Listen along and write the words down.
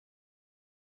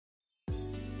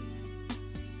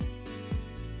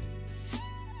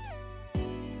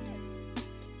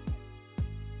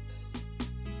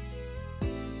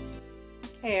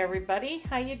Hey everybody,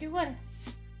 how you doing?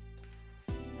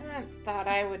 I thought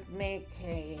I would make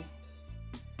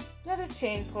another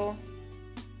chain pull.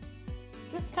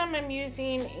 This time I'm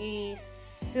using a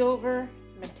silver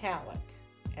metallic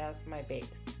as my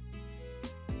base.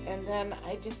 And then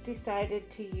I just decided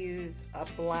to use a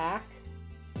black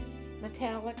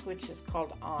metallic, which is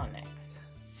called onyx.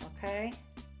 Okay?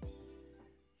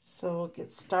 So we'll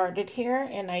get started here,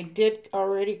 and I did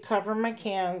already cover my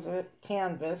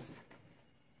canvas.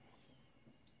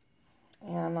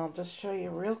 And I'll just show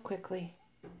you real quickly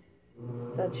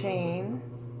the chain.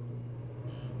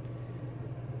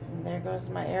 And there goes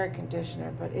my air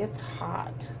conditioner, but it's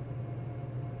hot.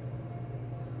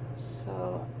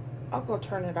 So I'll go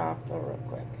turn it off though real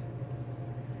quick.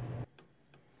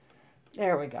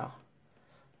 There we go.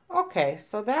 Okay,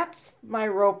 so that's my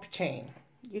rope chain.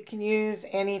 You can use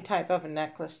any type of a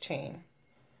necklace chain.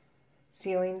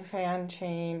 Ceiling fan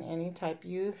chain, any type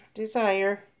you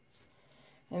desire.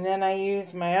 And then I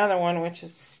use my other one, which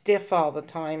is stiff all the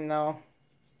time though.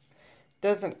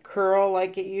 Doesn't curl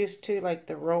like it used to, like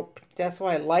the rope. That's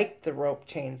why I like the rope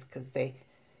chains, because they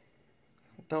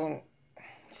don't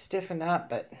stiffen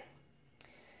up,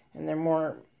 and they're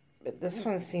more, but this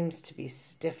one seems to be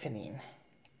stiffening,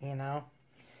 you know.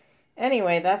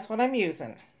 Anyway, that's what I'm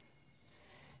using.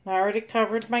 I already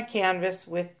covered my canvas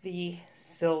with the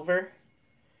silver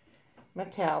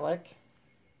metallic.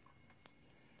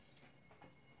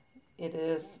 It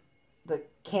is, the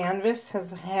canvas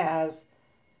has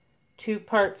 2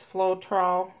 parts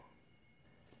floetrol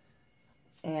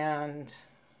and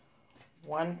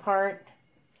 1 part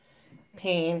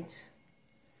paint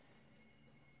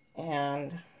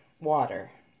and water,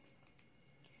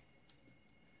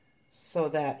 so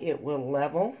that it will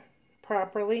level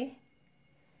properly.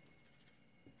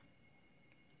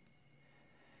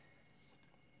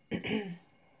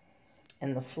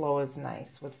 And the flow is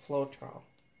nice with floetrol.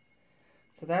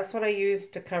 So that's what I use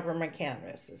to cover my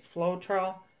canvas, is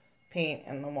floetrol, paint,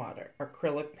 and the water,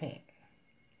 acrylic paint.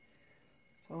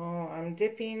 So I'm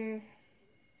dipping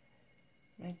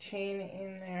my chain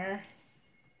in there.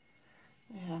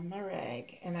 I have my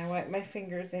rag, and I wipe my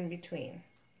fingers in between.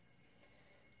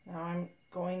 Now I'm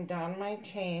going down my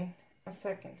chain a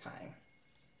second time.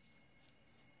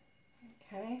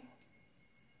 Okay.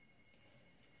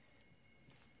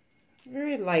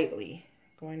 Very lightly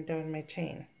going down my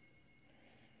chain.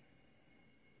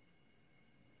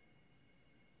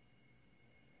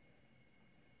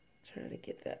 Try to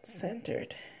get that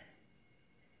centered.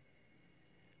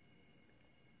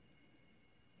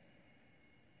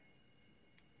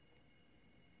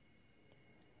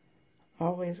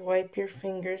 Always wipe your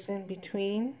fingers in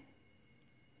between.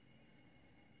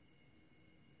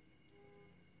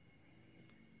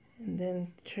 And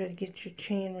then try to get your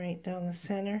chain right down the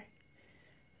center.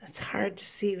 That's hard to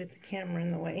see with the camera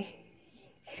in the way.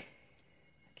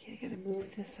 Okay, I gotta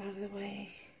move this out of the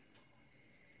way.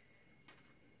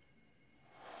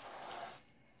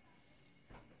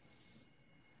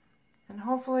 And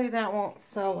hopefully that won't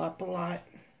sew up a lot.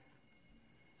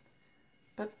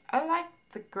 But I like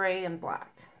the gray and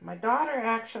black. My daughter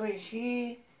actually,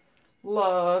 she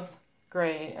loves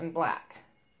gray and black.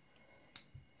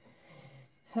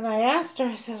 And I asked her,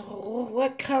 I said, well,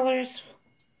 what colors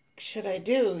should I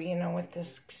do, you know, with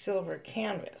this silver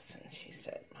canvas? And she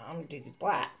said, Mom, do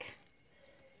black.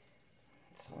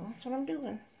 So that's what I'm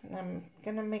doing. And I'm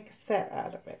going to make a set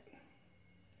out of it.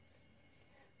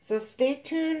 So stay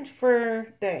tuned for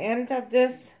the end of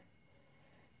this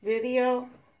video.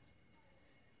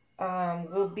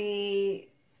 Will be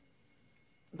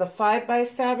the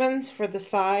 5x7s for the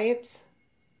sides.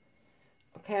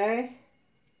 Okay.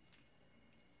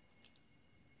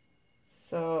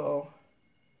 So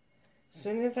as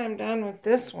soon as I'm done with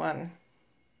this one,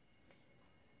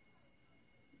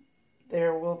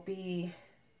 there will be,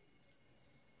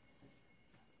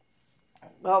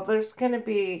 well, there's going to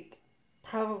be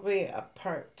probably a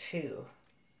part 2.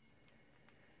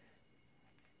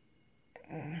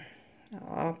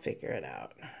 I'll figure it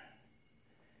out.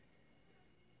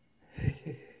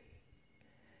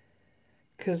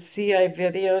 Because see, I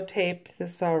videotaped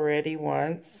this already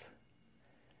once.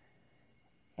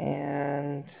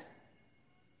 And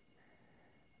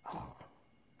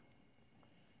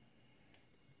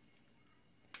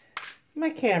my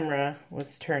camera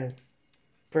was turned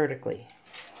vertically.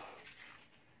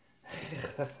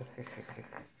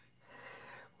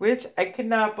 Which I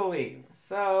cannot believe.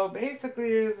 So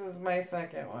basically this is my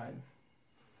second one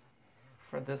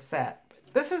for the set.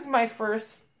 This is my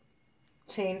first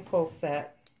chain pull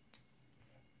set.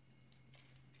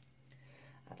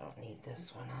 I don't need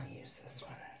this one, I'll use this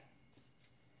one.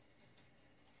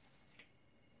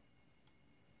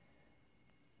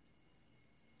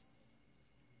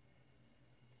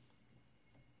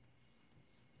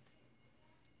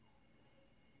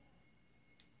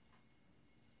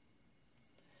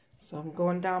 So I'm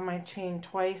going down my chain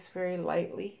twice very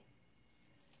lightly.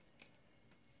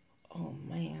 Oh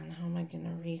man, how am I going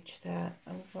to reach that?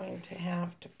 I'm going to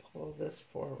have to pull this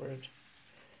forward.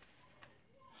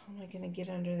 How am I going to get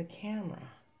under the camera?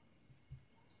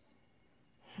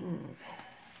 There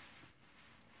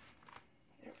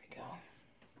we go.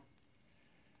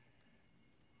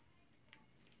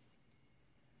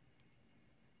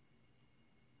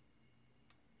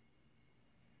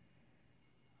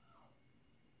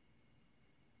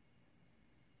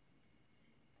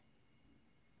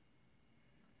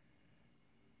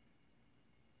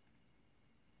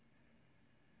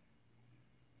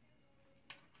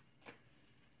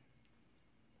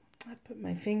 I put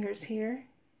my fingers here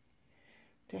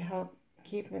to help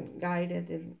keep it guided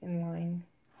in line.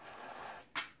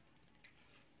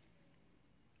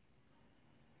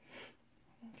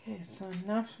 Okay, so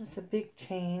enough with the big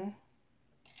chain.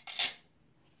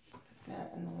 Put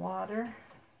that in the water.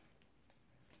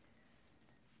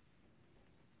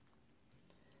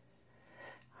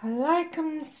 I like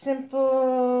them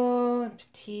simple and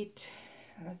petite.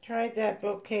 I tried that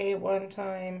bouquet one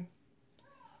time,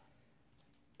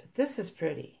 but this is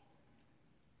pretty.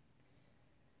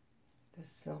 The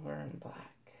silver and black.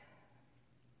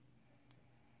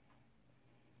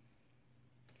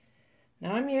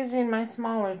 Now I'm using my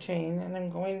smaller chain and I'm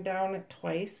going down it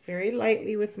twice, very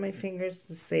lightly with my fingers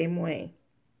the same way.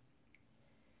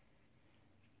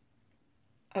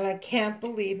 And I can't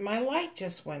believe my light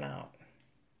just went out.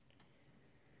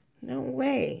 No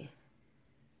way.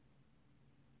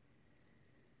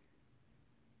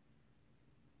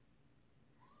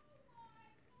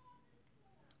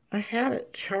 I had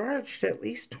it charged at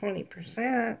least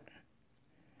 20%.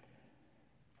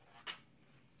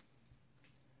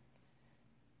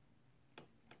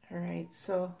 All right,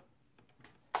 so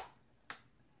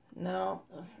no,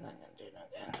 that's not gonna do no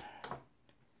good.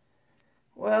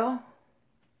 Well,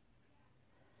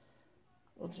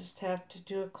 we'll just have to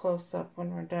do a close-up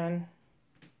when we're done.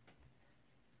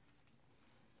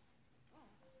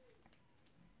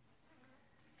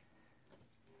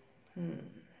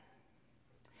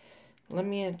 Let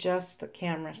me adjust the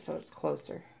camera so it's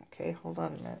closer. Okay, hold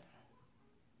on a minute.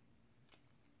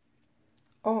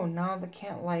 Oh, now the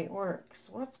cat light works.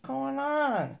 What's going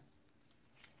on?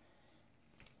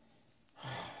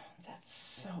 That's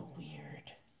so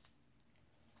weird.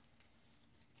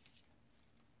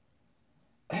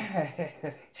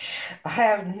 I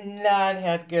have not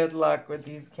had good luck with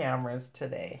these cameras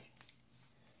today.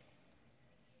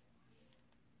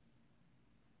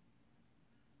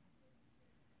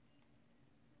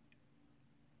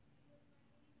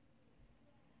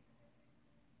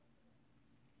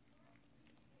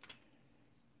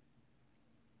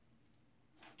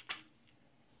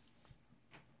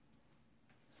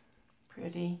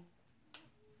 Pretty.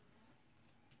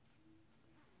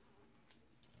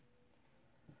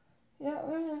 Yeah,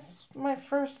 this is my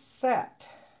first set.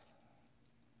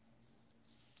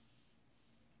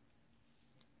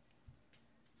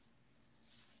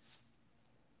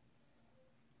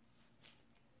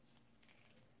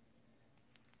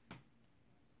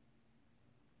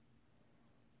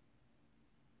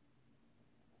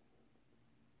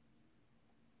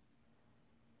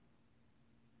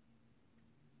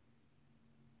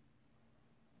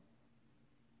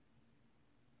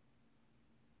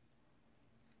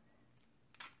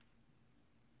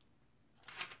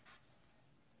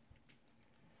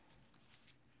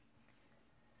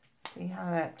 See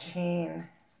how that chain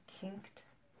kinked?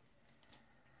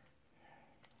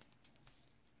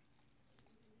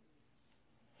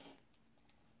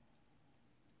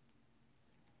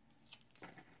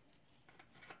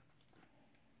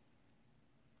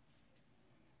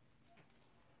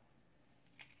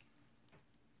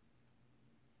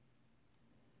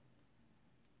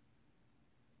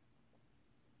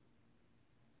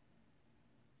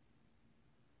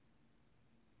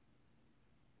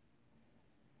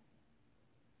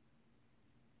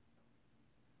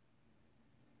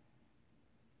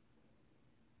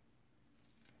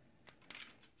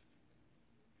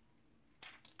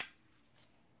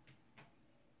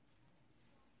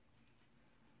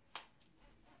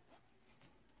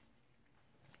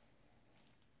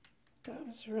 That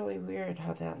was really weird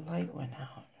how that light went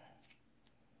out.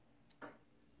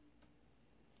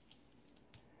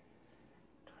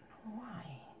 Don't know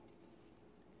why.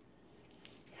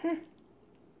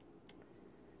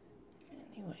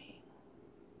 Anyway.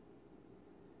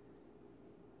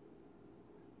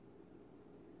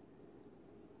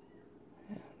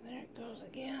 There it goes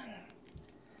again.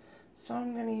 So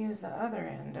I'm going to use the other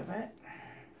end of it.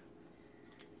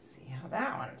 See how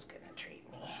that one's going to treat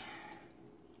me.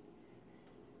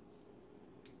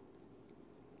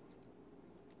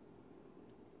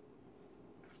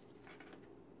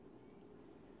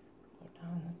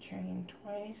 the train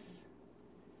twice.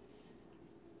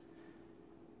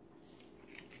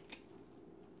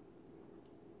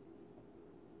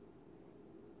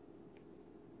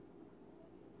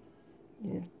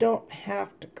 You don't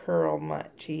have to curl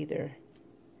much either,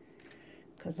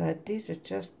 because these are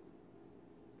just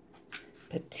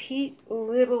petite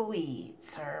little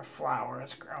weeds or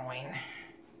flowers growing.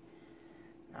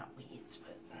 Not weeds,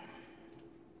 but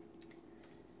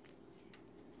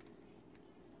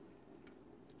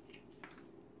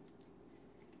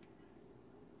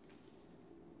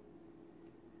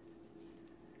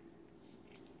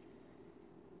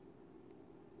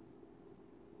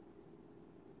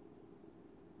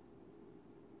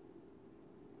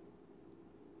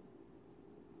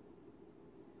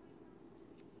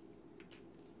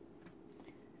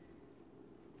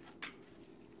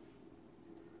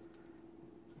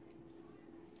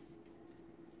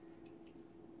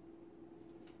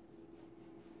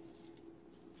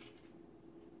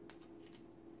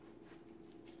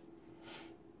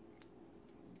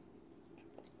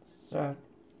so I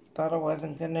thought I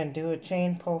wasn't going to do a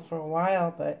chain pull for a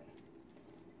while, but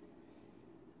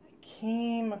I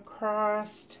came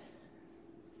across,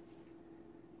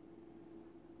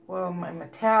 well, my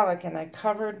metallic, and I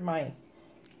covered my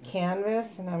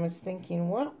canvas, and I was thinking,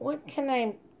 what can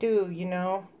I do, you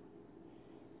know,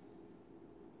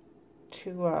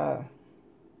 to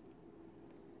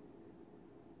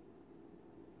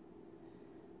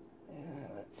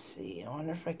let's see, I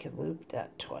wonder if I could loop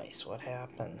that twice. What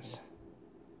happens?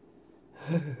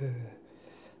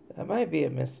 That might be a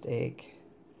mistake.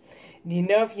 You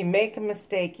know, if you make a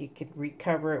mistake, you could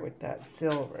recover it with that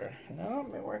silver. No,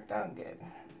 it worked out good.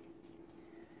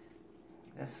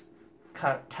 Just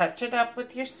touch it up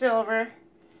with your silver.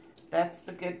 That's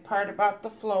the good part about the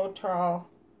floetrol.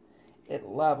 It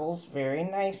levels very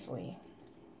nicely.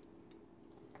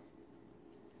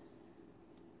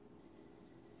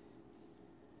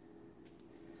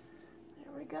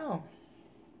 There we go.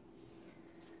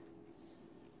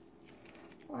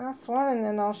 Last one, and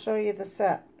then I'll show you the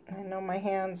set. I know my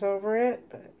hand's over it,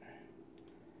 but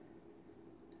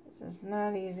it's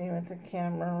not easy with the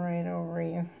camera right over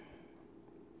you.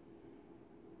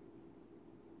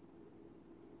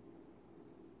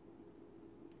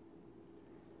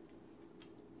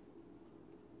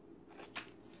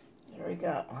 There we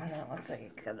go. Oh, that looks like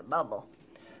it got a bubble.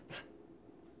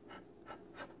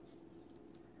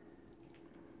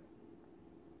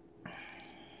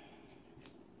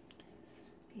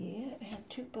 Yeah, it had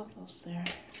two bubbles there.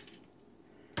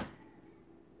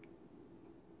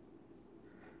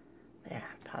 There,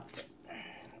 popped it.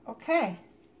 Okay,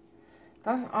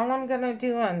 that's all I'm gonna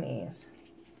do on these.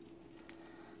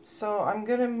 So I'm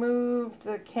gonna move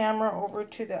the camera over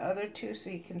to the other two so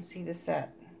you can see the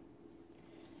set.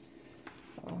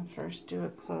 I'll first do a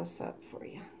close-up for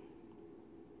you.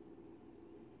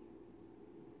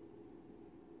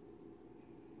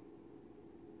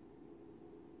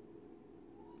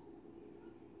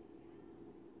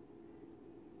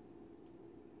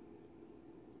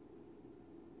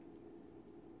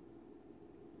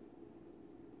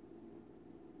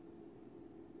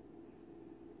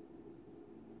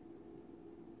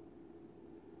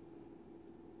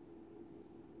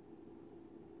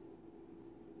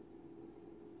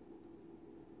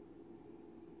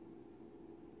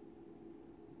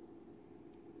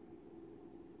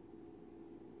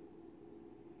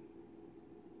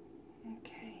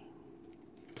 Okay,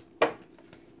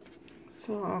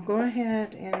 so I'll go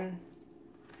ahead and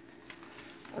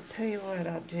I'll tell you what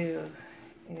I'll do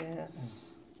is,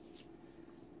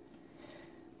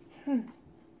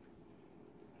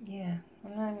 yeah,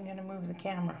 I'm not even going to move the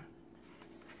camera.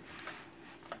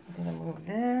 I'm going to move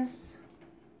this.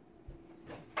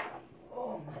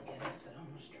 Oh my goodness, I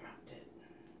almost dropped it.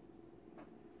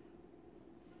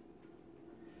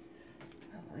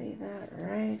 I'll lay that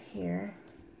right here.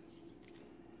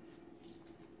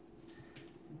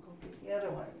 Go get the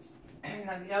other ones.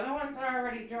 Now the other ones are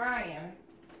already drying.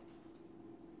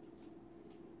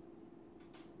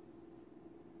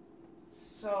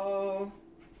 So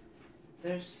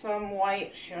there's some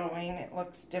white showing. It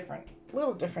looks different, a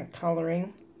little different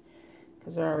coloring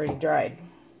because they're already dried.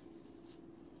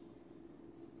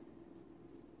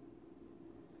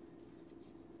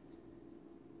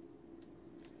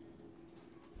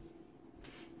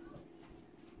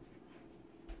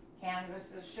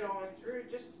 Canvas is showing through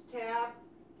just a tad,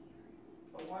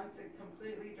 but once it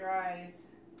completely dries,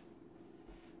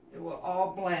 it will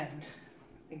all blend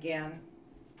again.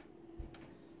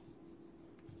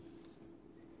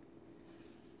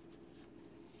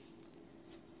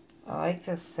 I like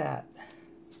this set.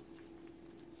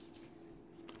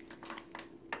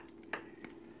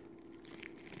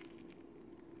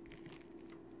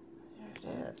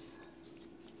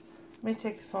 Let me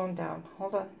take the phone down.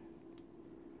 Hold on.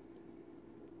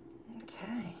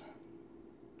 Okay.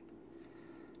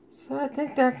 So I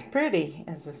think that's pretty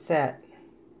as a set.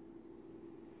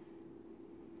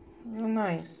 Real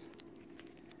nice.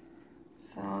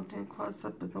 So I'll do a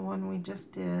close-up of the one we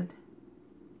just did.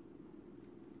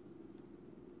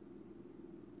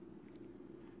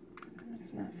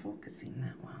 It's not focusing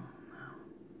that well now.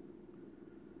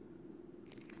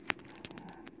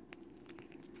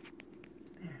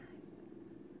 There.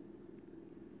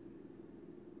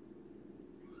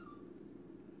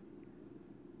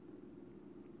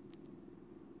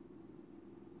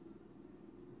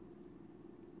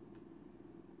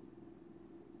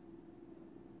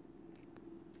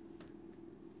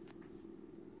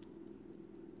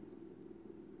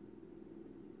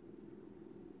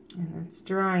 And it's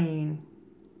drying.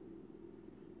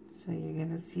 So you're going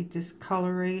to see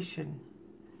discoloration.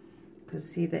 Because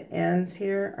see, the ends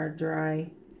here are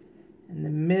dry and the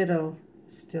middle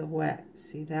is still wet.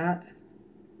 See that?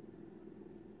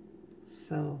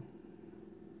 So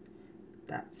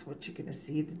that's what you're going to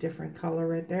see, the different color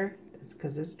right there. That's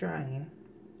because it's drying.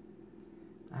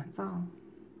 That's all.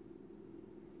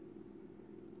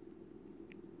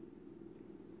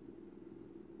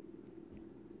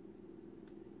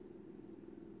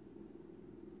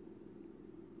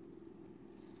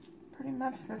 Pretty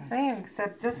much the same,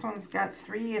 except this one's got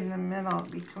 3 in the middle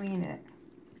between it.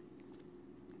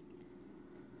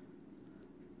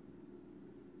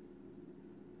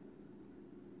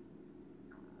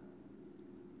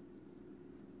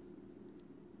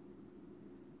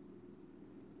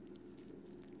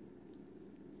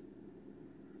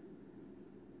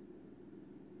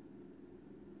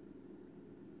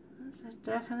 Those are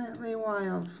definitely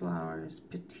wildflowers,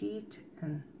 petite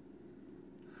and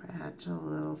fragile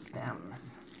little stems.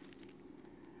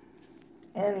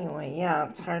 Anyway, yeah,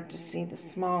 it's hard to see the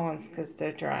small ones because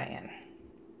they're drying.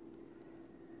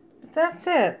 But that's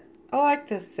it. I like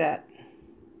this set.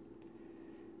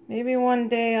 Maybe one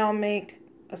day I'll make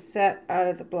a set out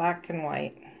of the black and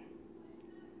white.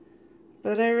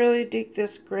 But I really dig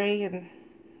this gray and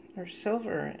or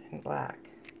silver and black.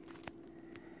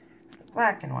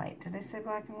 Black and white. Did I say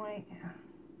black and white? Yeah.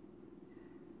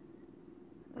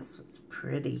 This one's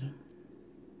pretty.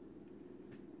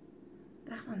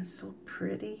 That one's so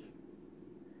pretty.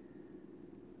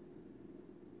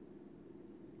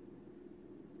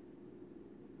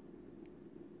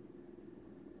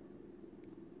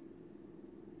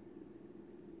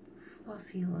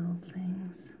 Fluffy little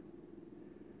things.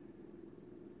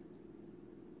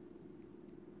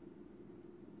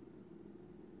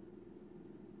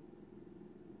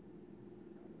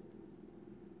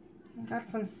 Got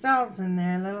some cells in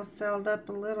there, a little celled up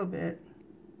a little bit.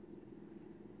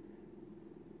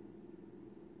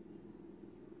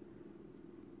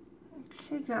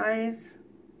 Okay guys,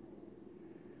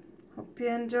 hope you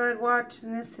enjoyed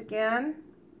watching this again.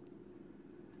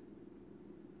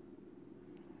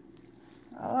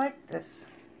 I like this.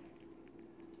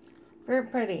 Very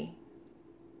pretty.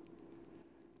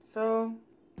 So,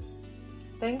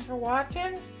 thanks for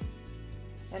watching,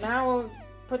 and I will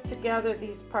put together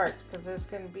these parts because there's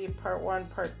going to be part 1,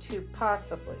 part 2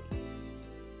 possibly,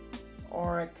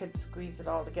 or I could squeeze it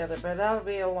all together, but that'll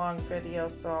be a long video,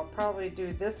 so I'll probably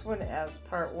do this one as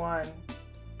part 1,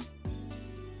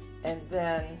 and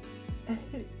then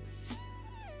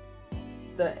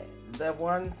the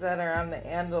ones that are on the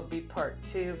end will be part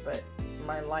 2, but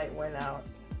my light went out.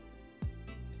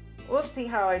 We'll see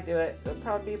how I do it. It'll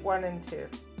probably be 1 and 2.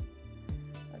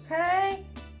 Okay,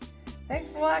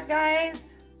 thanks a lot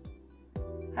guys.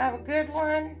 Have a good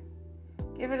one.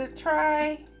 Give it a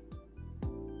try.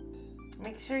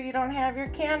 Make sure you don't have your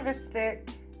canvas thick,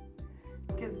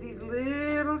 because these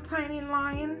little tiny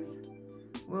lines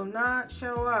will not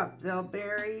show up. They'll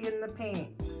bury in the paint.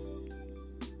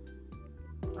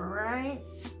 Alright?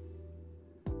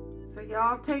 So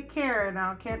y'all take care, and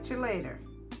I'll catch you later.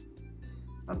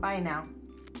 Bye-bye now.